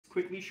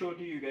quickly show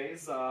to you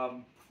guys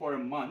for a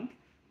month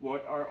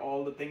what are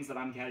all the things that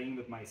I'm carrying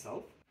with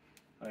myself.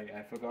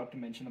 I forgot to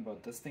mention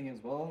about this thing as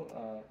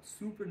well.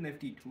 Super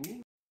nifty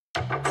tool.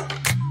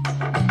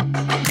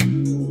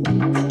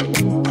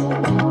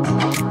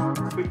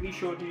 Quickly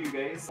show to you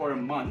guys for a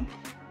month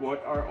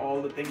what are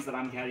all the things that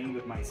I'm carrying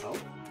with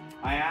myself.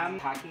 I am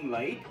packing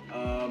light.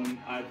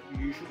 I've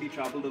usually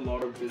traveled a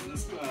lot of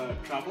business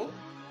travel.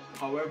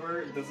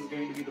 However, this is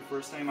going to be the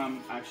first time I'm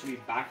actually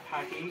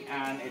backpacking,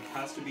 and it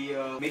has to be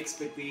a mix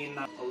between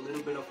a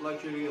little bit of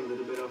luxury, a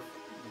little bit of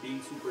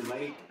being super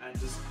light, and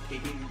just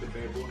taking the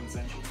bare bone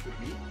essentials with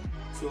me.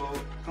 So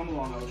come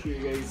along, I'll show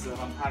you guys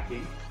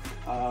unpacking.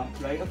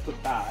 Right off the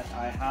bat,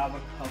 I have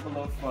a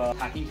couple of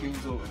packing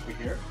cubes over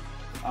here.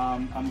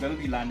 I'm going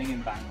to be landing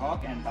in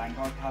Bangkok, and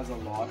Bangkok has a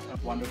lot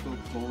of wonderful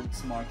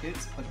clothes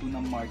markets.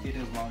 Patunam market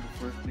is one of the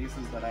first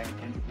places that I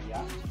intend to be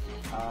at.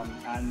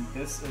 And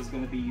this is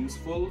going to be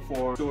useful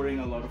for storing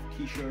a lot of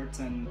t-shirts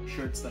and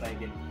shirts that I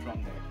get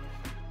from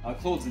there.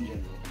 Clothes in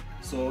general.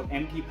 So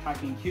empty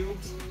packing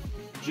cubes,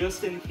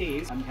 just in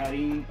case. I'm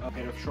carrying a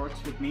pair of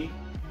shorts with me.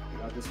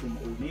 I got this from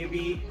Old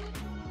Navy.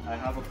 I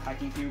have a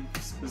packing cube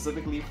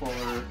specifically for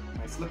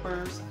my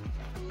slippers.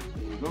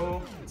 There you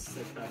go, let's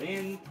set that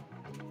in.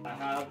 I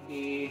have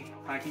a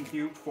packing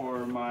cube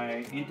for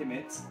my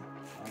intimates,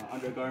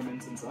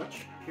 undergarments and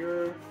such.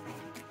 Here,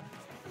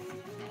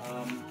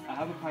 I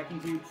have a packing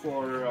cube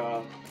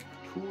for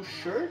 2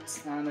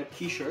 shirts and a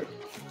t-shirt.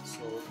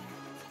 So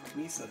let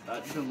me set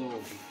that below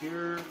over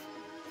here.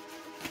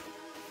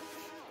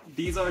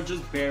 These are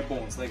just bare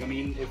bones. Like, I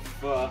mean,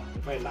 if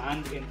I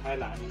land in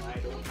Thailand and I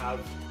don't have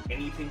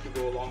anything to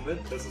go along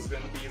with, this is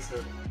going to be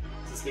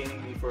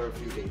sustaining me for a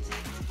few days.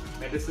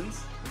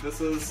 Medicines.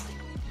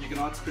 You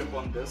cannot scrimp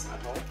on this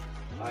at all.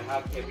 I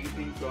have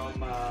everything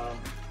from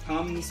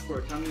Tums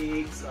for tummy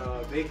aches,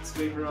 Vicks,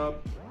 Vapor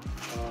Up,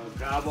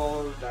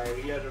 Gravol,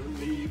 diarrhea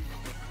relief,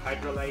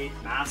 Hydralite,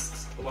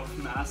 masks, a lot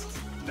of masks.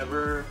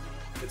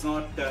 It's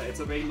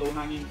a very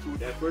low-hanging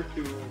fruit effort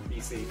to be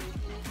safe.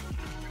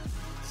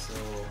 So,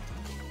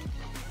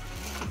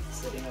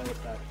 setting all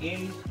of that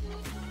in.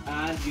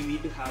 And you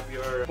need to have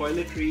your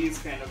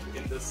toiletries kind of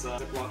in this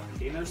Ziploc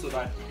container so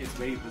that it's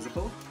very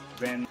visible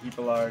when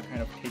people are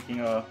kind of taking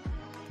a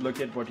look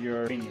at what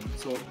you're bringing.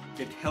 So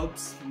it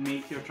helps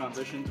make your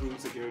transition through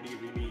security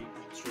really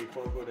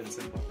straightforward and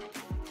simple.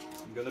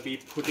 So I'm going to be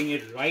putting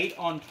it right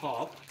on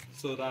top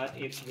so that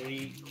it's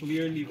very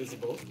clearly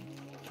visible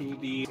through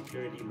the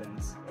security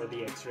lens or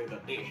the x-ray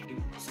that they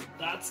do. So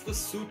that's the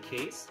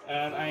suitcase,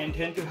 and I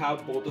intend to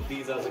have both of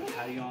these as a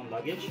carry-on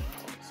luggage.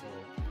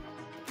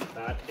 So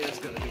that is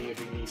going to be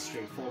really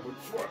straightforward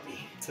for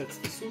me. So that's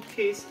the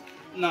suitcase.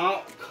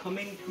 Now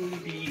coming to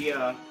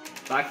the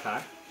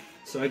backpack.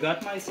 So I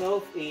got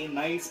myself a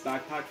nice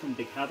backpack from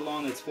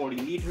Decathlon. It's 40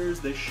 liters.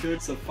 This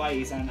should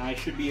suffice, and I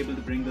should be able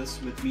to bring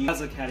this with me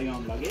as a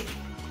carry-on luggage.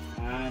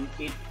 And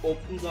it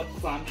opens up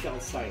clamshell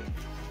side,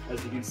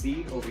 as you can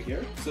see over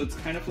here. So it's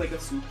kind of like a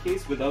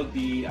suitcase without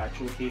the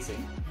actual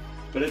casing,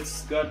 but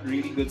it's got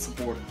really good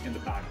support in the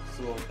back.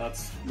 So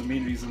that's the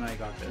main reason I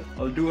got this.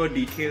 I'll do a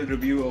detailed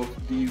review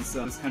of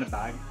this kind of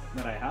bag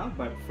that I have,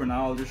 but for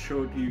now I'll just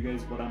show to you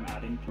guys what I'm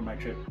adding for my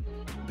trip.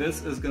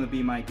 This is going to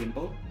be my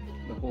gimbal,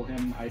 the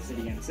Hohem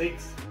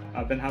i6.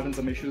 I've been having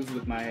some issues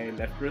with my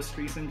left wrist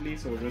recently,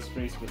 so wrist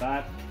brace for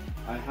that.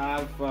 I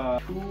have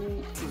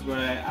this is where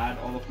I add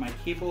all of my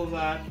cables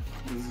at.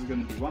 This is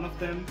going to be one of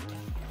them.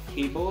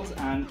 Cables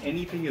and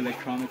anything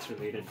electronics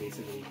related,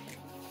 basically.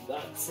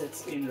 That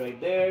sits in right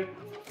there.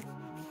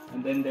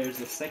 And then there's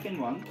the second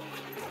one,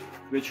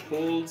 which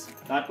holds,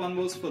 that one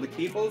was for the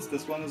cables.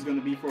 This one is going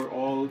to be for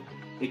all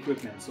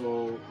equipment.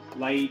 So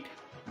light,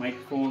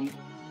 microphone,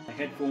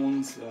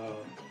 headphones,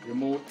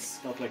 remotes,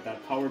 stuff like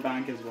that. Power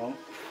bank as well.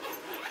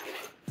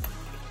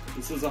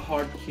 This is a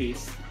hard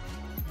case.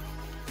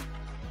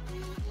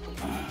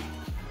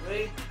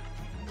 Right.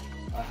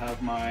 I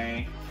have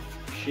my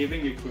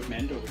shaving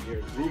equipment over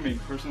here. Grooming,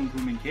 personal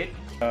grooming kit.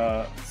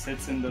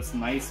 Sits in this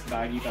nice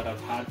baggie that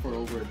I've had for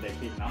over a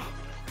decade now.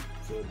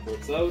 So it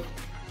works out.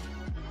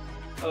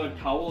 A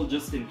towel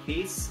just in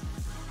case.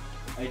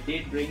 I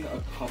did bring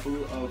a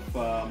couple of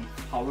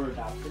power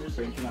adapters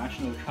for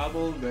international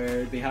travel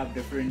where they have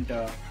different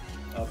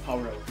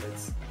power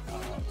outlets,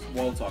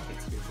 wall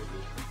sockets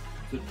basically.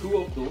 So 2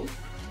 of those.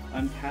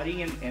 I'm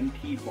carrying an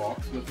empty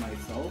box with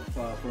myself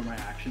for my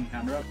action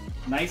camera.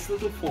 Nice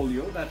little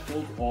folio that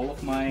holds all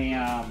of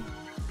my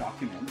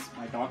documents,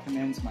 my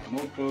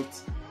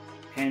notebooks,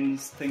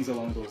 pens, things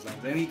along those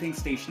lines. Anything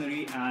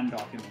stationery and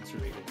documents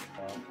related.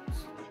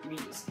 So let me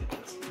just get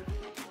this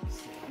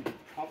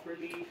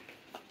properly.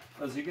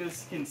 As you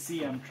guys can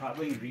see, I'm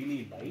traveling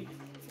really light.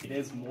 It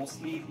is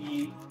mostly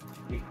the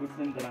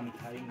equipment that I'm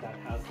carrying that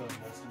has the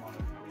most amount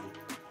of weight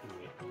to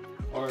it,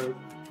 or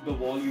the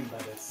volume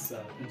that is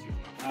consuming.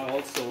 I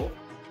also,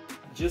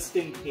 just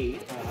in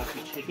case I have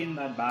to check in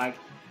that bag,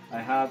 I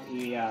have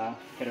a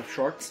pair of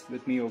shorts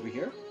with me over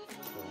here.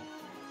 So,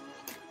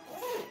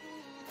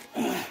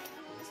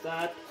 there's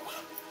that.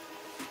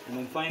 And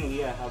then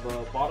finally I have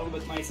a bottle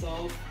with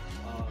myself,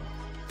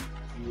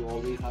 You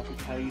always have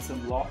to carry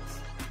some locks.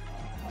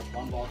 I have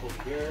one lock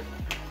over here.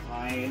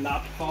 My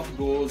laptop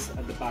goes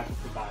at the back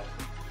of the bag,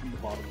 in the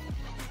bottom.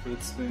 So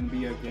it's going to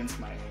be against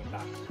my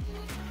back.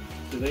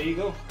 So there you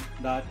go.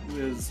 That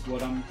is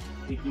what I'm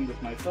taking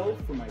with myself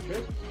for my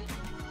trip.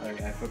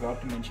 I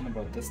forgot to mention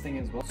about this thing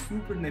as well.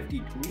 Super nifty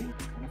tool.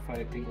 Kind of,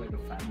 I think, like a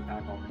fanny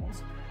pack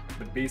almost.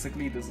 But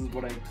basically, this is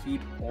what I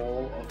keep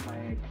all of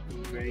my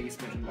very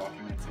special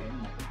documents in.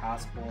 My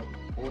passport,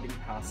 boarding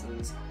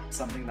passes,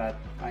 something that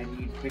I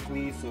need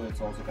quickly. So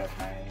it's also got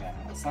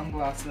my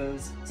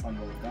sunglasses,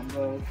 sunblock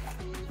gumbo,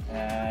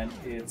 and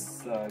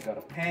it's got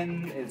a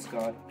pen. It's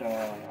got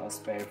a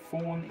spare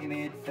phone in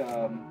it.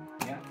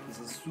 Yeah, this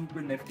is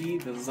super nifty.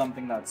 This is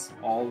something that's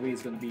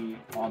always going to be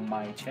on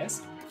my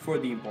chest for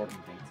the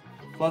important things.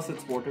 Plus,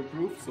 it's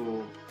waterproof,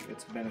 so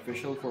it's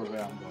beneficial for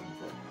where I'm going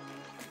for.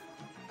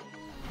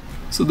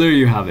 So there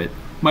you have it.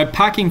 My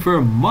packing for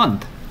a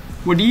month.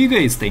 What do you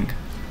guys think?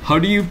 How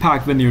do you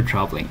pack when you're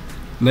traveling?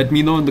 Let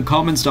me know in the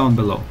comments down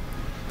below.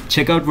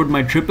 Check out what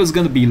my trip is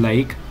going to be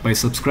like by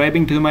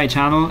subscribing to my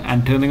channel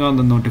and turning on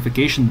the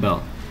notification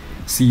bell.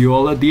 See you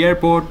all at the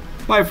airport.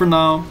 Bye for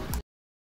now.